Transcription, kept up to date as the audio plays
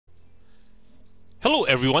Hello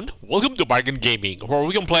everyone, welcome to Bargain Gaming, where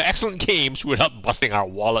we can play excellent games without busting our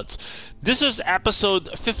wallets. This is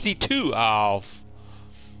episode 52 of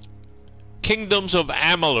Kingdoms of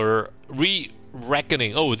Amalur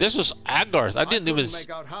Re-Reckoning. Oh, this is Agarth. I didn't even make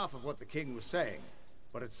out half of what the king was saying,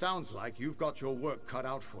 but it sounds like you've got your work cut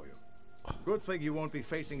out for you. Good thing you won't be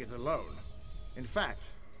facing it alone. In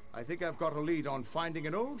fact, I think I've got a lead on finding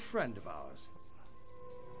an old friend of ours.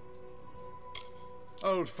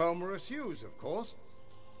 Old Fomorus Hughes, of course.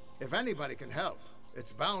 If anybody can help,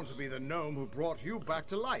 it's bound to be the gnome who brought you back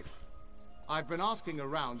to life. I've been asking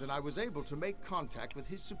around and I was able to make contact with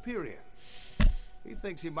his superior. He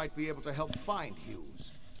thinks he might be able to help find Hughes.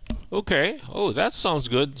 Okay, oh, that sounds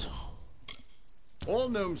good. All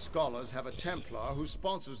gnome scholars have a Templar who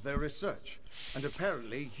sponsors their research, and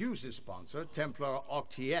apparently Hughes' sponsor, Templar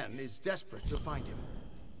Octien, is desperate to find him.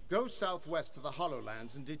 Go southwest to the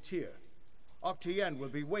Hollowlands and Detir. Octien will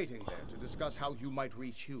be waiting there to discuss how you might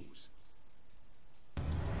reach Hughes.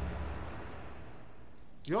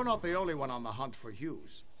 You're not the only one on the hunt for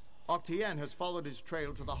Hughes. Octien has followed his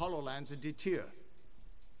trail to the Hollowlands and Detir.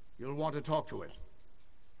 You'll want to talk to him.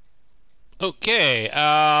 Okay,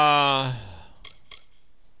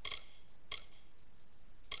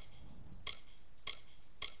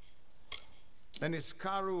 The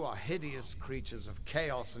Niskaru are hideous creatures of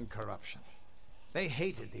chaos and corruption. They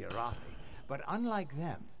hated the Arathi, but unlike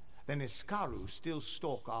them, the Niskaru still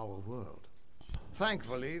stalk our world.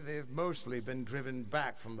 Thankfully, they've mostly been driven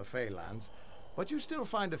back from the Feylands, but you still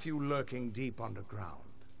find a few lurking deep underground.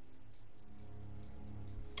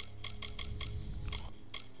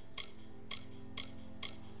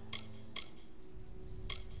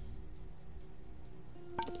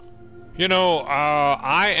 you know,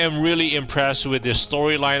 I am really impressed with the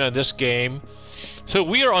storyline of this game. So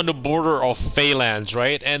we are on the border of Feylands,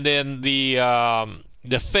 right? And then the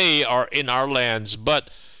Fey are in our lands,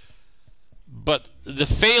 but the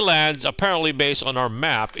Feylands, apparently based on our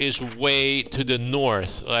map, is way to the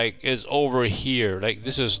north, like is over here. Like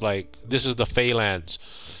this is the Feylands.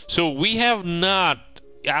 So we have not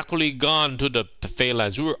actually gone to the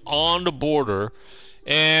Feylands. We were on the border,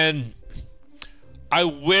 and I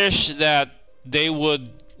wish that they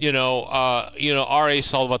would, R.A.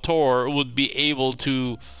 Salvatore would be able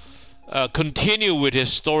to continue with his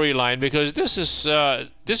storyline, because this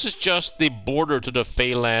is just the border to the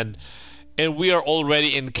Feyland, and we are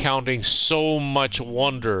already encountering so much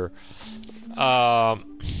wonder. I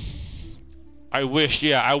wish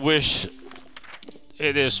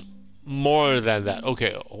it is more than that.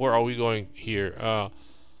 Okay, where are we going here?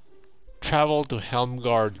 Travel to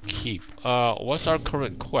Helmgard Keep. What's our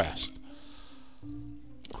current quest?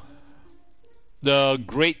 The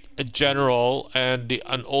Great General and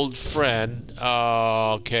an old friend.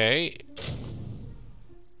 Okay.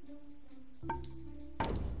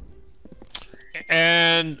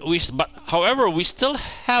 And however, we still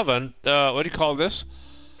haven't. What do you call this?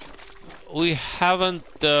 We haven't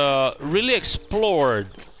really explored.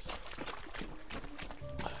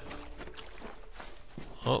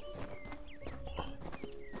 Oh.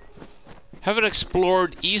 Haven't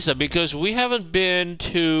explored Isa, because we haven't been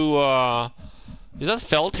to. Is that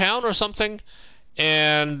Felltown or something?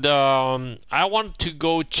 And I want to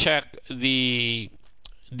go check the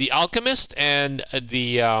alchemist and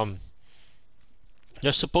the.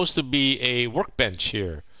 There's supposed to be a workbench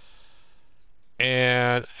here,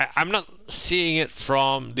 and I'm not seeing it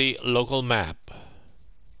from the local map.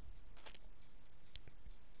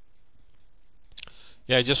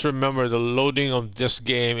 Yeah, just remember the loading of this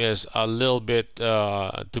game is a little bit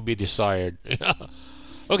to be desired.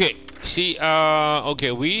 Okay, see,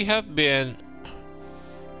 okay, we have been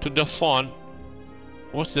to the font.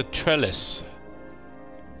 What's the trellis?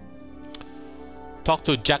 Talk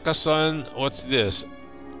to Jackason. What's this?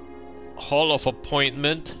 Hall of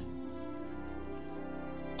Appointment.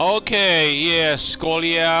 Okay, yeah,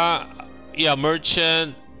 Scolia. Yeah,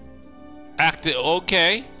 Merchant. Active.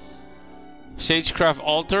 Okay. Sagecraft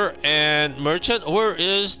Altar and Merchant. Where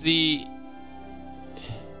is the...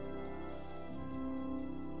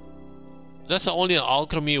 That's only an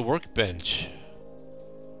alchemy workbench.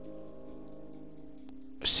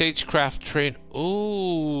 Sagecraft Train.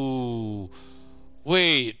 Ooh.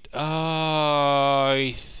 Wait.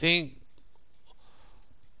 I think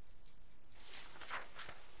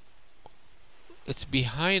it's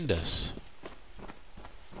behind us.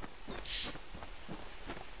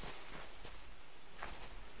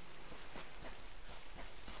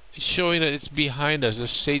 It's showing that it's behind us. The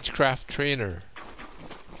Sagecraft Trainer.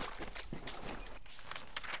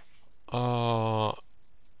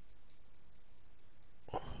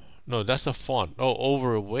 No, that's the font.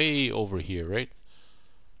 Oh, way over here, right?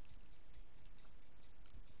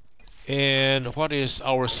 And what is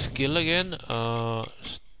our skill again?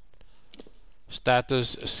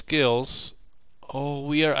 Status skills. Oh,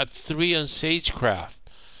 we are at 3 on Sagecraft.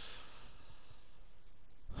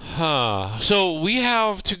 Huh. So we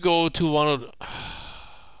have to go to one of the,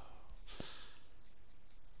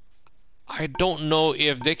 I don't know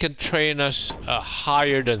if they can train us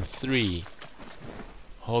higher than 3.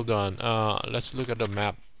 Hold on. Let's look at the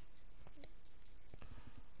map.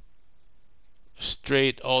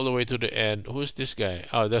 Straight all the way to the end. Who's this guy?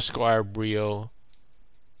 Oh, that's Squire Brio.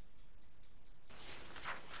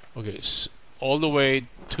 Okay, all the way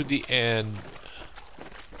to the end.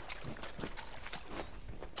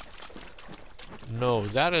 No,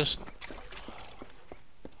 that is...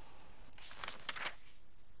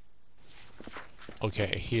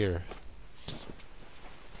 Okay, here.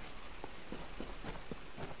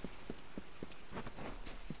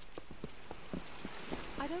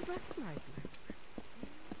 I don't recognize you.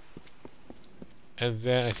 And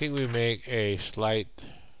then I think we make a slight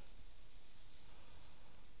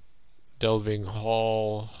delving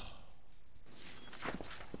hall.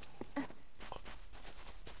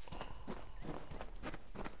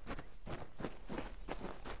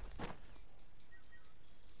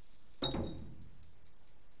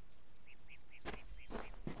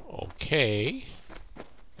 Okay.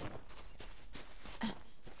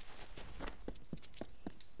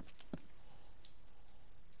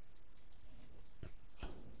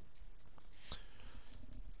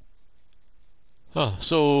 Huh,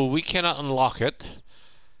 so we cannot unlock it.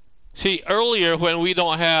 See, earlier when we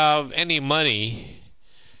don't have any money,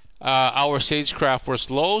 our Sagecraft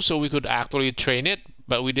was low, so we could actually train it,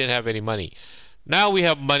 but we didn't have any money. Now we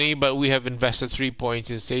have money, but we have invested 3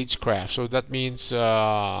 points in Sagecraft, so that means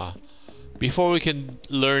before we can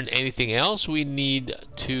learn anything else, we need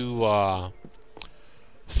to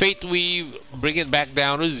Fate Weave, bring it back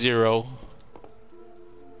down to 0.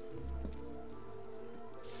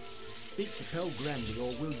 Speak to Pel Grandy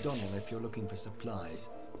or Will Donnell if you're looking for supplies.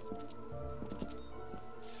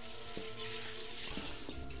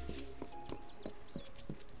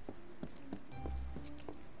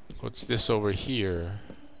 What's this over here?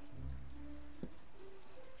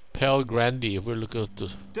 Pel Grandy, if we're looking to...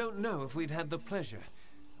 Don't know if we've had the pleasure.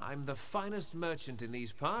 I'm the finest merchant in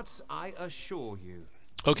these parts, I assure you.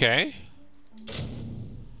 Okay.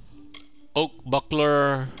 Oak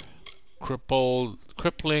Buckler,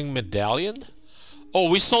 crippling medallion. Oh,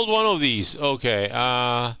 we sold one of these. Okay.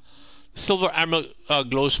 Silver armor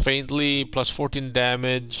glows faintly, plus 14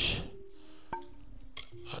 damage.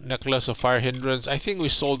 Necklace of fire hindrance. I think we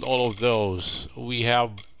sold all of those. We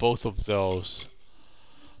have both of those.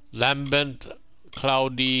 Lambent,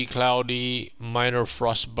 cloudy, minor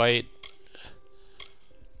frostbite.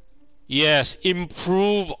 Yes,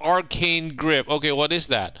 improve arcane grip. Okay, what is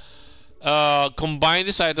that? Combine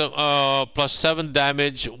this item plus 7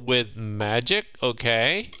 damage with magic.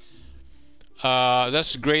 Okay.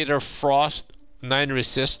 That's greater frost, 9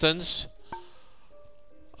 resistance.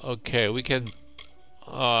 Okay, we can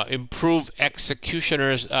improve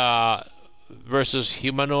executioners versus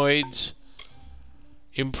humanoids.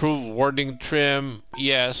 Improve warding trim.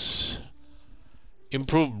 Yes.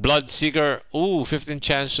 Improve Bloodseeker. Ooh, 15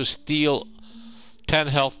 chance to steal 10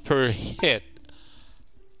 health per hit.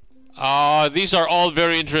 These are all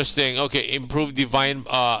very interesting. Okay, improve divine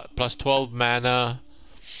plus 12 mana.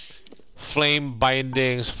 Flame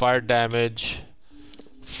bindings, fire damage.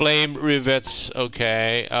 Flame rivets.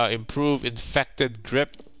 Okay. Improve infected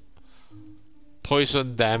grip.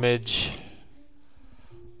 Poison damage.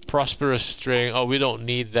 Prosperous string. Oh, we don't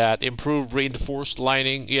need that. Improve reinforced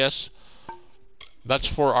lining. Yes. That's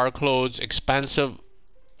for our clothes. Expansive.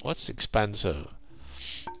 What's expansive?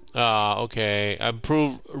 Okay.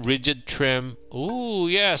 Improve rigid trim. Ooh,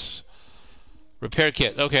 yes. Repair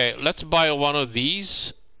kit. Okay, let's buy one of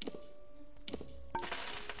these.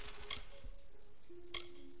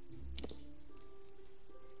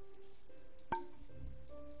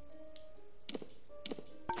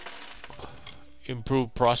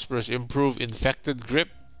 Improve prosperous. Improve infected grip.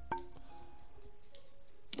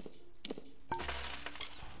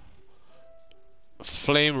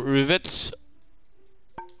 Flame rivets.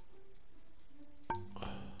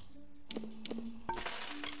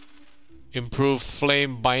 Improve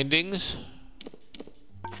flame bindings.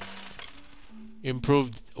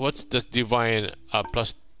 Improved. What's this divine?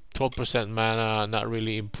 Plus 12% mana. Not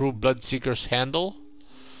really. Improve Bloodseeker's handle.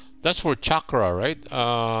 That's for chakra, right?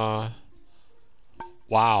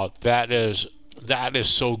 Wow, that is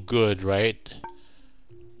so good, right?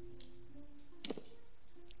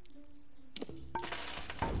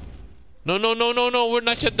 No, we're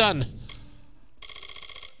not yet done.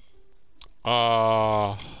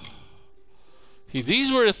 See,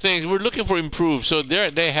 these were the things we're looking for. Improved, so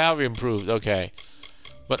they have improved. Okay,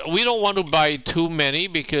 but we don't want to buy too many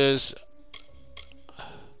because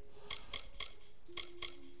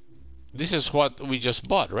this is what we just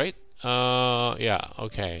bought, right? Yeah.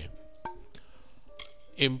 Okay.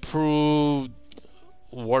 Improved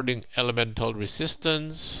warding elemental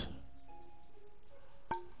resistance.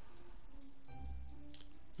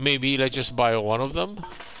 Maybe let's just buy one of them.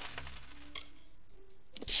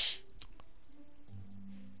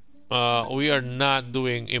 We are not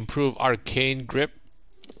doing improved arcane grip.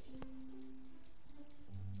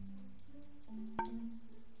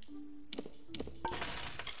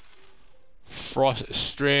 Frost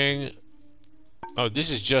string. Oh, this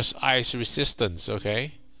is just ice resistance,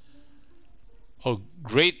 okay. Oh,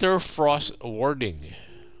 greater frost warding.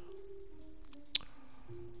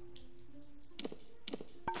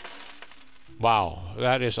 Wow,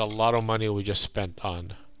 that is a lot of money we just spent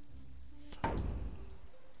on.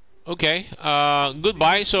 Okay,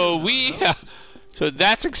 goodbye. So we, so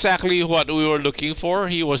that's exactly what we were looking for.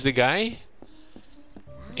 He was the guy,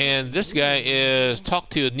 and this guy is talk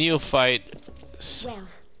to a neophyte. Well,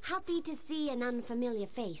 happy to see an unfamiliar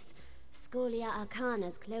face. Scholia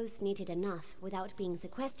Arcana's close-knitted enough without being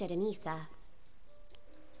sequestered in Issa.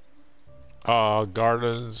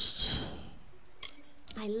 Gardens.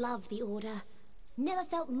 I love the Order. Never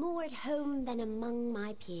felt more at home than among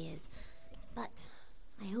my peers. But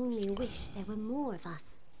I only wish there were more of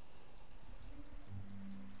us.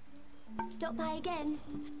 Stop by again.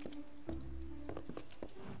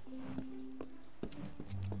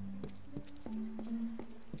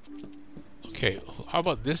 Okay, how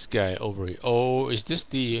about this guy over here? Oh, is this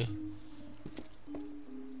the...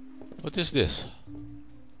 What is this?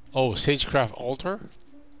 Oh, Sagecraft Altar?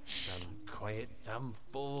 Some quiet, damn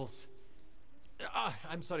fools. Ah,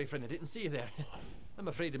 I'm sorry, friend, I didn't see you there. I'm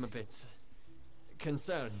afraid I'm a bit...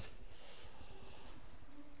 concerned.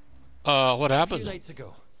 What A happened? few nights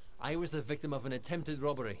ago, I was the victim of an attempted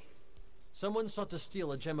robbery. Someone sought to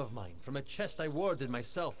steal a gem of mine from a chest I warded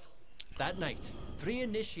myself. That night, 3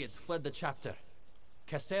 initiates fled the chapter.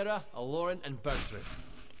 Cassera, Aloran, and Bertrand.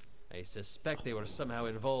 I suspect they were somehow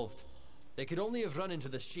involved. They could only have run into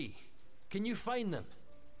the She. Can you find them?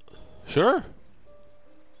 Sure.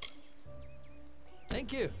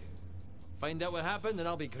 Thank you. Find out what happened and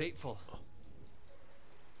I'll be grateful.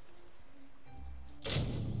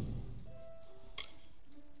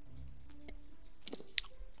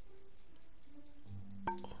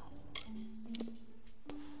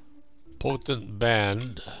 Potent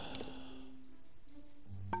Band.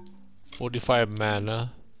 45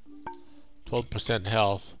 mana. 12%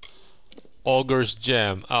 health. Ogre's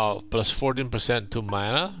Gem. Oh, plus 14% to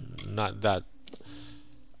mana. Not that.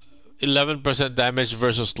 11% damage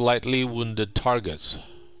versus slightly wounded targets.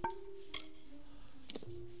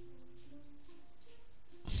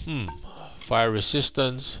 Fire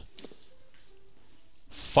resistance.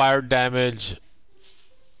 Fire damage.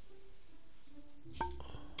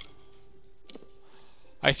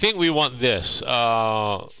 I think we want this.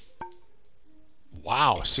 Wow,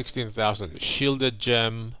 16,000. Shielded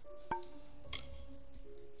Gem.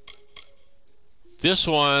 This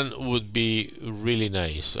one would be really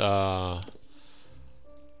nice.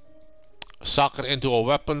 Socket into a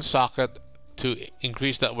weapon socket to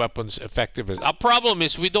increase that weapon's effectiveness. Our problem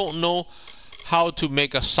is we don't know how to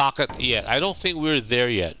make a socket yet. I don't think we're there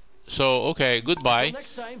yet. So, okay, goodbye. Till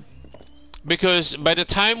next time. Because by the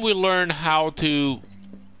time we learn how to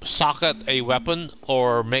socket a weapon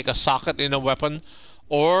or make a socket in a weapon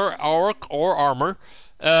or armor,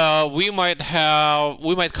 we might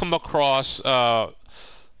come across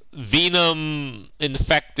venom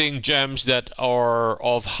infecting gems that are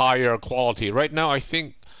of higher quality. Right now I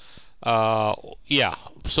think yeah,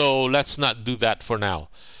 so let's not do that for now.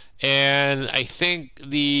 And I think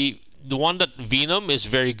the one that venom is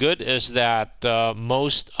very good is that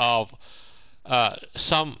most of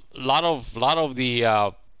lot of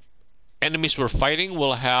the enemies we're fighting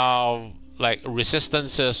will have like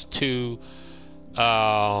resistances to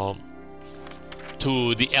the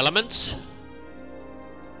elements.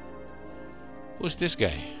 Who's this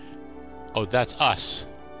guy? Oh, that's us.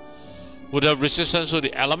 Would have resistance to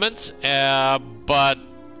the elements, but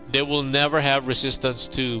they will never have resistance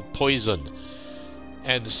to poison.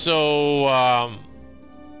 And so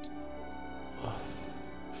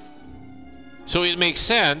so it makes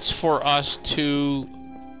sense for us to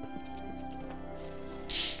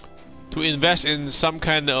invest in some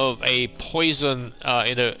kind of a poison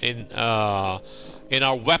in our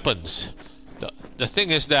weapons. The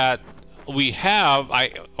thing is that I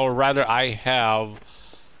have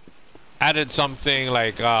added something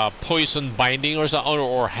like poison binding or something,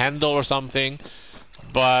 or handle or something.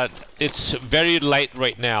 But it's very light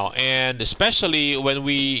right now, and especially when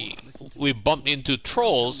we bump into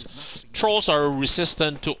trolls. Trolls are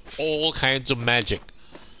resistant to all kinds of magic,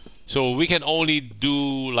 so we can only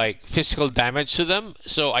do like physical damage to them.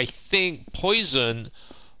 So I think poison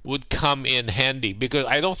would come in handy, because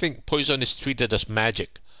I don't think poison is treated as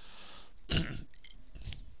magic.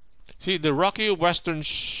 See, the rocky western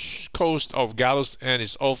coast of Gallows End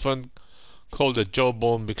is often called the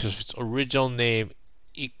Jawbone because of its original name,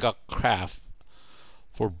 Ika Craft,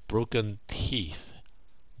 for broken teeth.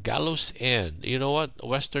 Gallows End. You know what?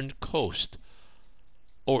 Western coast.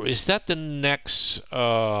 Or is that the next?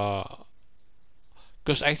 Because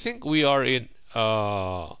I think we are in.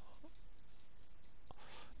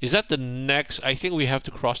 Is that the next? I think we have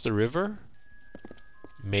to cross the river.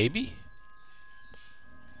 Maybe.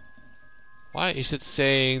 Why is it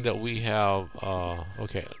saying that we have?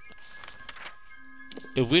 Okay.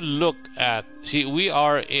 If we look at, see, we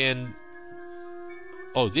are in.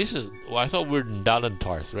 Oh, this is. Well, I thought we were in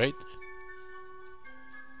Dalentarth, right?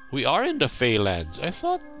 We are in the Feylands. I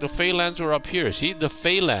thought the Feylands were up here. See, the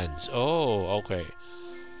Feylands. Oh, okay.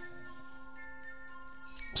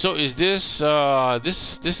 So is this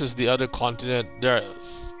this is the other continent? There are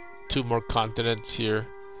two more continents here.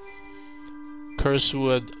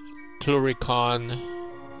 Cursewood, Cluricon.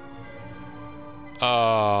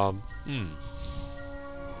 Hmm.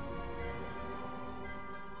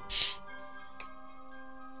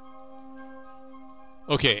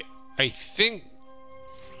 Okay, I think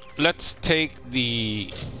let's take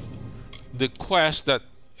the quest that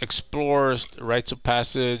explores the rites of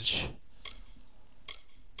passage.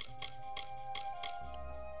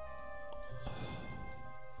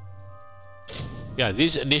 Yeah,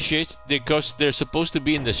 these initiates, because they're supposed to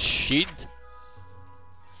be in the sheet.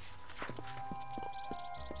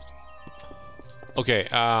 Okay,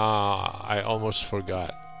 I almost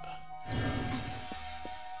forgot.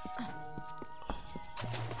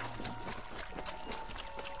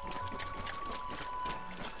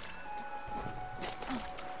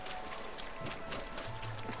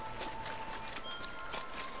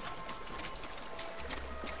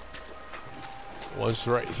 One's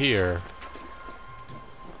right here.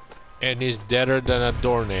 And he's deader than a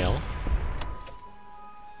doornail.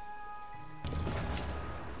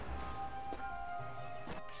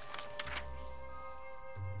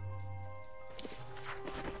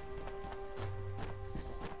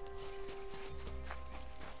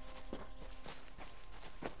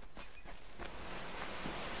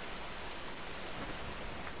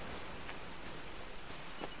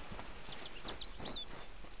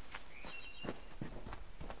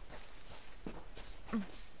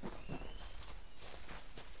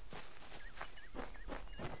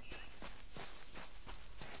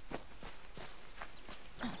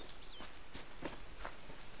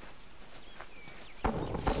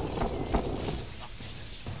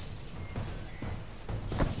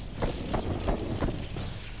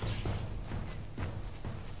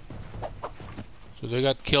 So they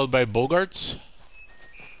got killed by Bogarts?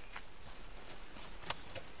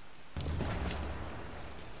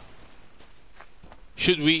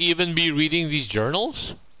 Should we even be reading these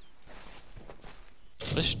journals?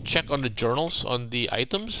 Let's check on the journals, on the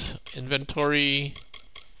items. Inventory.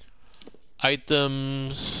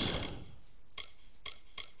 Items.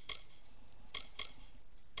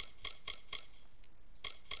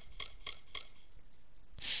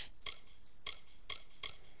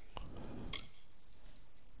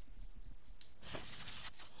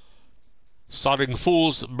 Sodding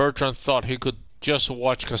fools, Bertrand thought he could just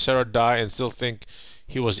watch Casera die and still think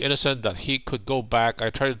he was innocent, that he could go back.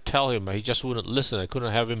 I tried to tell him, but he just wouldn't listen. I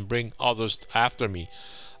couldn't have him bring others after me.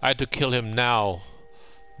 I had to kill him now.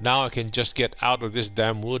 Now I can just get out of this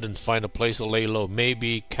damn wood and find a place to lay low.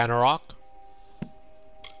 Maybe Canarok?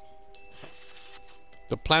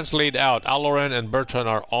 The plan's laid out. Aloran and Bertrand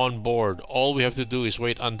are on board. All we have to do is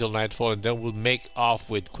wait until nightfall, and then we'll make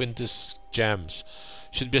off with Quintus Gems.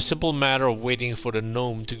 Should be a simple matter of waiting for the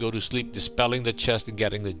gnome to go to sleep, dispelling the chest and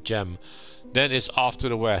getting the gem. Then it's off to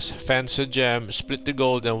the west. Fence the gem, split the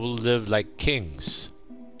gold, and we'll live like kings.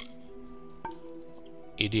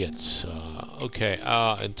 Idiots. Okay,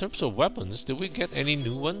 in terms of weapons, did we get any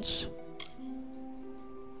new ones?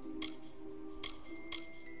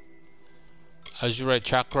 Azurite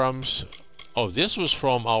Chakrams. Oh, this was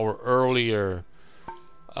from our earlier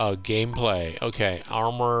gameplay. Okay,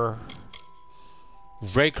 armor.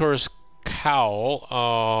 Vraker's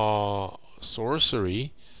Cowl.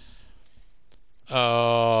 Sorcery.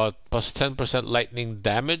 Plus 10% lightning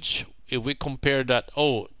damage. If we compare that...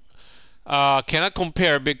 Oh, Cannot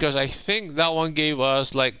compare because I think that one gave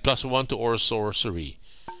us like +1 to our sorcery.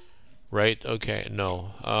 Right? Okay,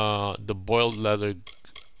 no. The boiled leather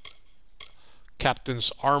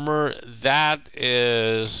captain's armor, that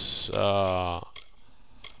is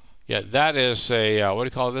yeah, that is a what do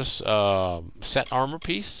you call this? Set armor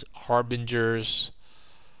piece. Harbinger's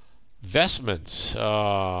vestments.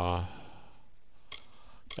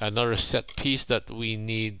 Another set piece that we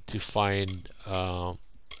need to find.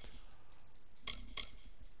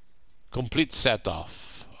 Complete set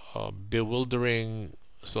off. Bewildering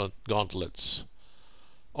gauntlets.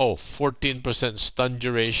 Oh, 14% stun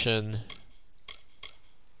duration.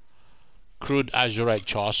 Crude azurite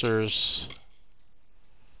chaucers.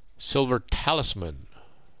 Silver talisman.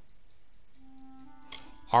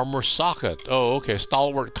 Armor socket. Oh, okay.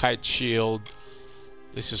 Stalwart kite shield.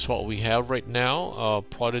 This is what we have right now.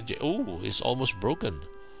 Prodigy. Oh, it's almost broken.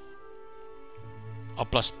 A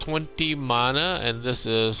 +20 mana, and this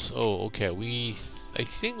is. Oh, okay. I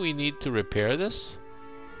think we need to repair this.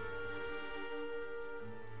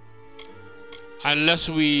 Unless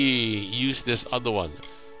we use this other one.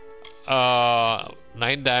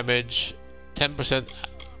 9 damage, 10%.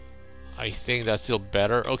 I think that's still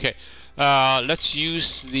better. Okay, let's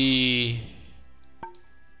use the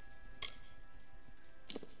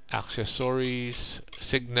accessories.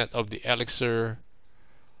 Signet of the elixir.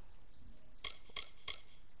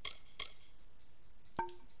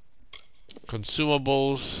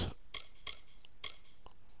 Consumables.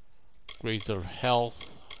 Greater health.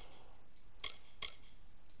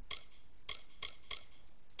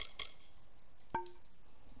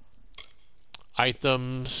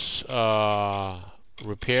 Items,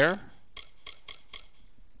 repair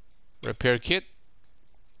kit,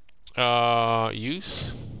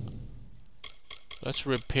 use. Let's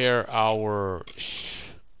repair our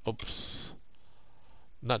oops,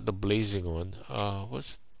 not the blazing one.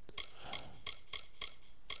 What's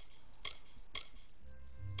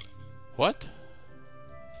what?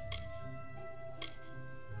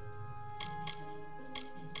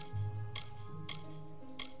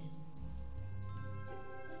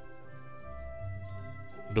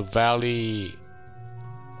 The Valley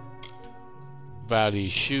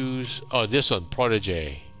shoes. Oh, this one,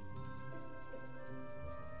 Protege.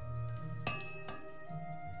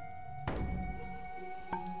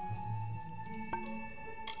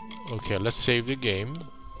 Okay, let's save the game.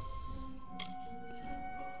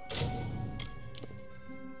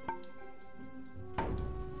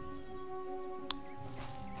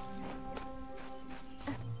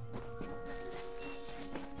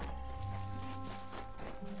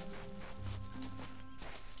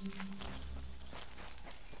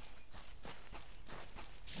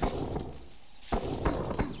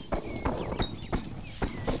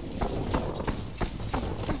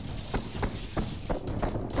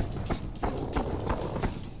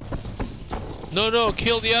 No,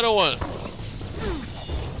 kill the other one.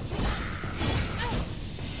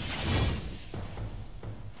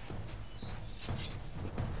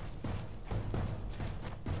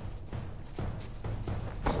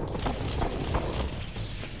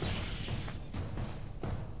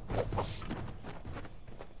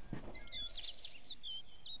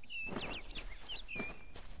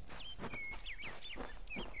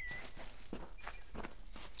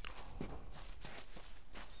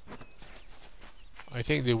 I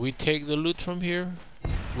think, did we take the loot from here?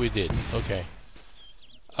 We did. Okay.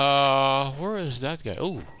 Where is that guy?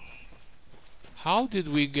 Oh. How did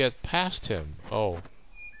we get past him? Oh.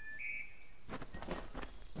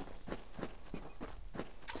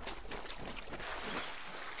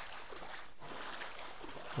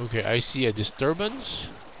 Okay, I see a disturbance.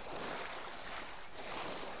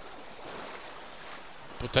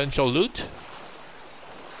 Potential loot.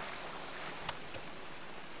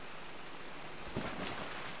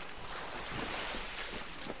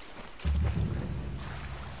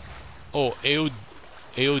 Oh,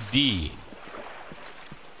 AOD.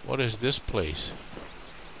 What is this place?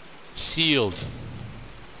 Sealed.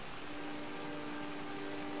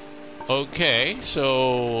 Okay,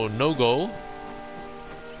 so no go.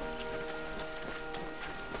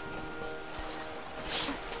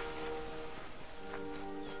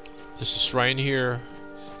 There's a shrine here.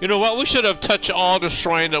 You know what? We should have touched all the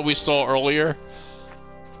shrine that we saw earlier.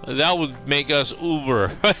 That would make us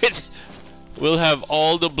uber, right? We'll have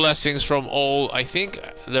all the blessings from all. I think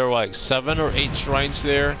there were like 7 or 8 shrines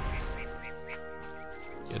there.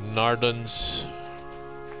 In Nardens.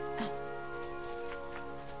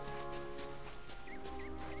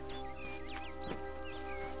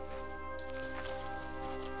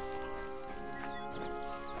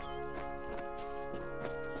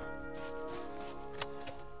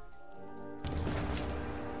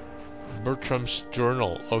 Bertram's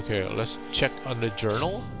journal. Okay, let's check on the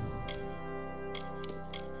journal.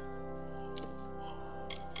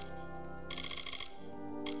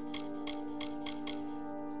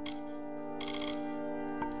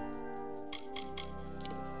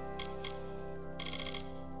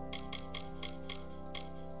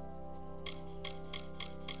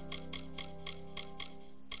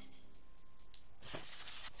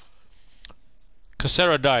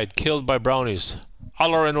 Cassera died, killed by brownies.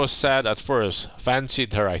 Aloran was sad at first,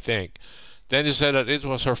 fancied her, I think. Then he said that it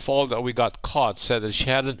was her fault that we got caught, said that she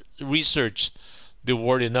hadn't researched the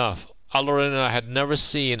word enough. Aloran and I had never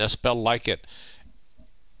seen a spell like it.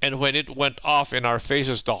 And when it went off in our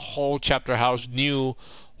faces, the whole chapter house knew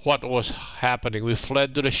what was happening. We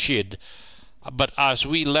fled to the Shid. But as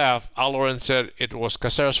we left, Aloran said it was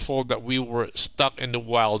Cassera's fault that we were stuck in the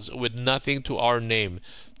wilds with nothing to our name.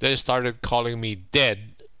 Then he started calling me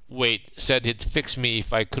dead. Wait, said he'd fix me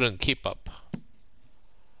if I couldn't keep up.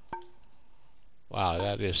 Wow,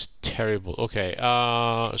 that is terrible. Okay,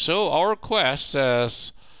 so our quest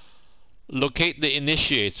says locate the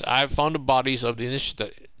initiates. I found the bodies of the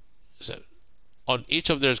initiates. On each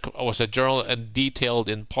of theirs was a journal and detailed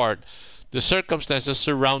in part the circumstances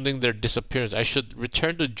surrounding their disappearance. I should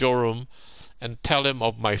return to Joram and tell him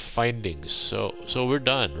of my findings. So we're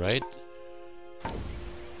done, right?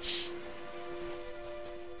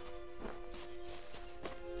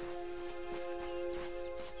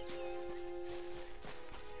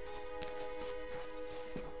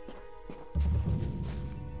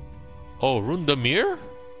 Oh, Rundamir?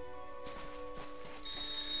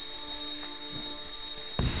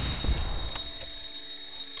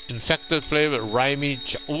 Infected flavor, Rhymy.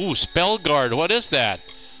 Ooh, Spell Guard. What is that?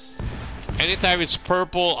 Anytime it's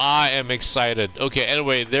purple, I am excited. Okay,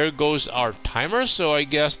 anyway, there goes our timer. So I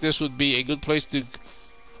guess this would be a good place to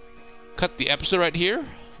cut the episode right here.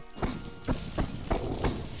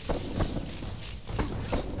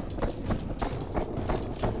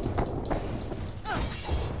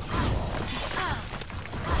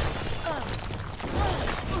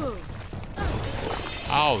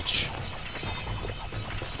 Ouch.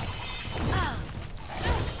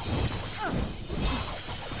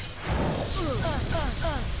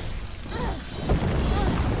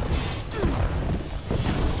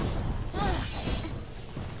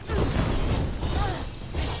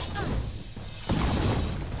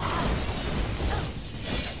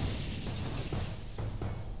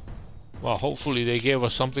 Well, hopefully they gave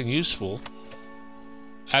us something useful.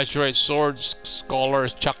 Azurite Swords,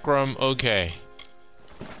 Scholars, Chakram, okay.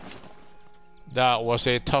 That was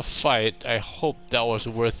a tough fight. I hope that was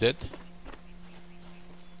worth it.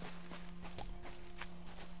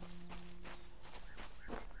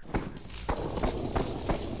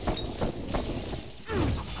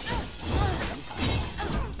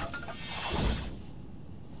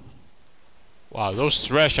 Wow, those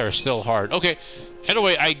thresh are still hard. Okay,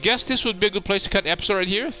 anyway, I guess this would be a good place to cut the episode right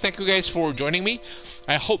here. Thank you guys for joining me.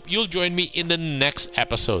 I hope you'll join me in the next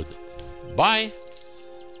episode. Bye!